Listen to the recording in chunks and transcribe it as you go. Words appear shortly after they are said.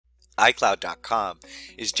iCloud.com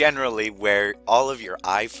is generally where all of your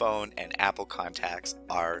iPhone and Apple contacts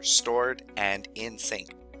are stored and in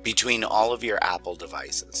sync between all of your Apple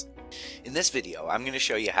devices. In this video, I'm going to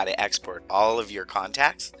show you how to export all of your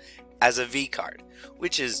contacts as a vCard,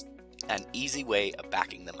 which is an easy way of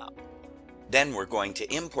backing them up. Then we're going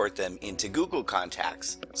to import them into Google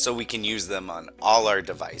Contacts so we can use them on all our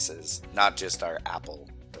devices, not just our Apple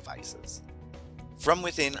devices. From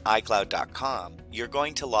within iCloud.com, you're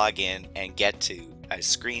going to log in and get to a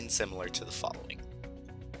screen similar to the following.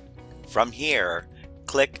 From here,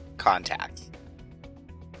 click Contacts.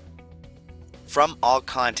 From All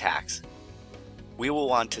Contacts, we will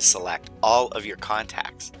want to select all of your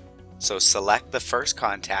contacts. So select the first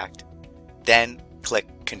contact, then click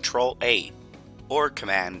Ctrl-A or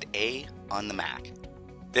Command-A on the Mac.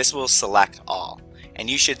 This will select all, and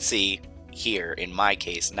you should see here, in my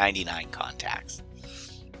case, 99 contacts.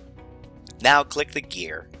 Now click the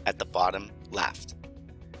gear at the bottom left.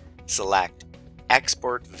 Select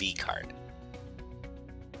Export vCard.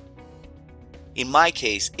 In my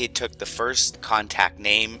case, it took the first contact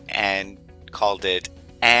name and called it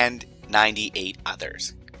 "and 98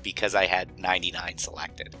 others" because I had 99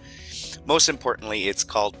 selected. Most importantly, it's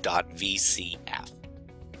called .vcf.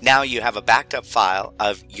 Now you have a backed up file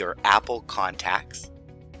of your Apple contacts.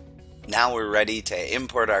 Now we're ready to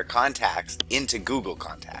import our contacts into Google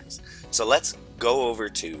Contacts. So let's go over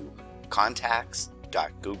to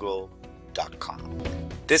contacts.google.com.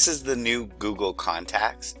 This is the new Google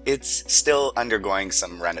Contacts. It's still undergoing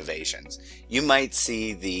some renovations. You might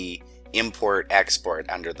see the import-export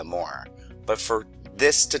under the More, but for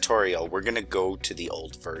this tutorial, we're going to go to the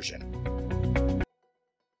old version.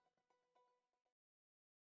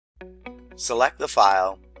 Select the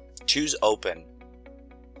file, choose Open,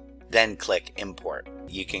 then click Import.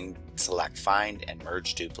 You can select Find and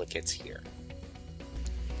Merge Duplicates here.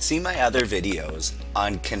 See my other videos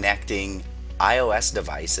on connecting iOS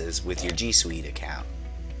devices with your G Suite account.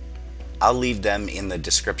 I'll leave them in the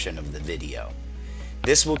description of the video.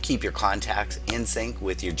 This will keep your contacts in sync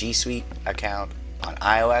with your G Suite account on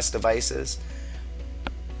iOS devices,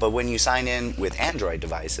 but when you sign in with Android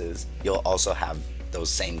devices, you'll also have those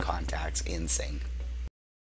same contacts in sync